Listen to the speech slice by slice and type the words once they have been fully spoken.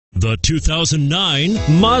The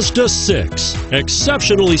 2009 Mazda 6.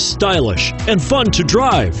 Exceptionally stylish and fun to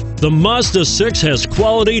drive, the Mazda 6 has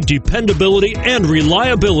quality, dependability, and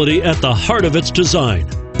reliability at the heart of its design.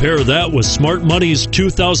 Pair that with Smart Money's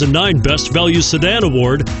 2009 Best Value Sedan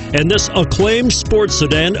Award, and this acclaimed sports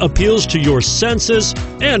sedan appeals to your senses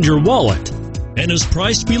and your wallet, and is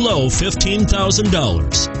priced below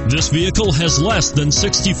 $15,000. This vehicle has less than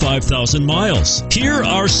 65,000 miles. Here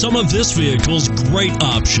are some of this vehicle's great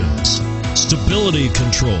options: stability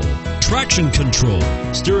control, traction control,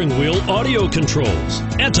 steering wheel audio controls,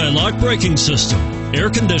 anti-lock braking system, air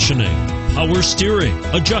conditioning, power steering,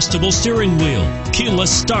 adjustable steering wheel,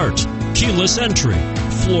 keyless start, keyless entry,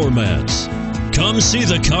 floor mats. Come see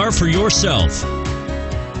the car for yourself.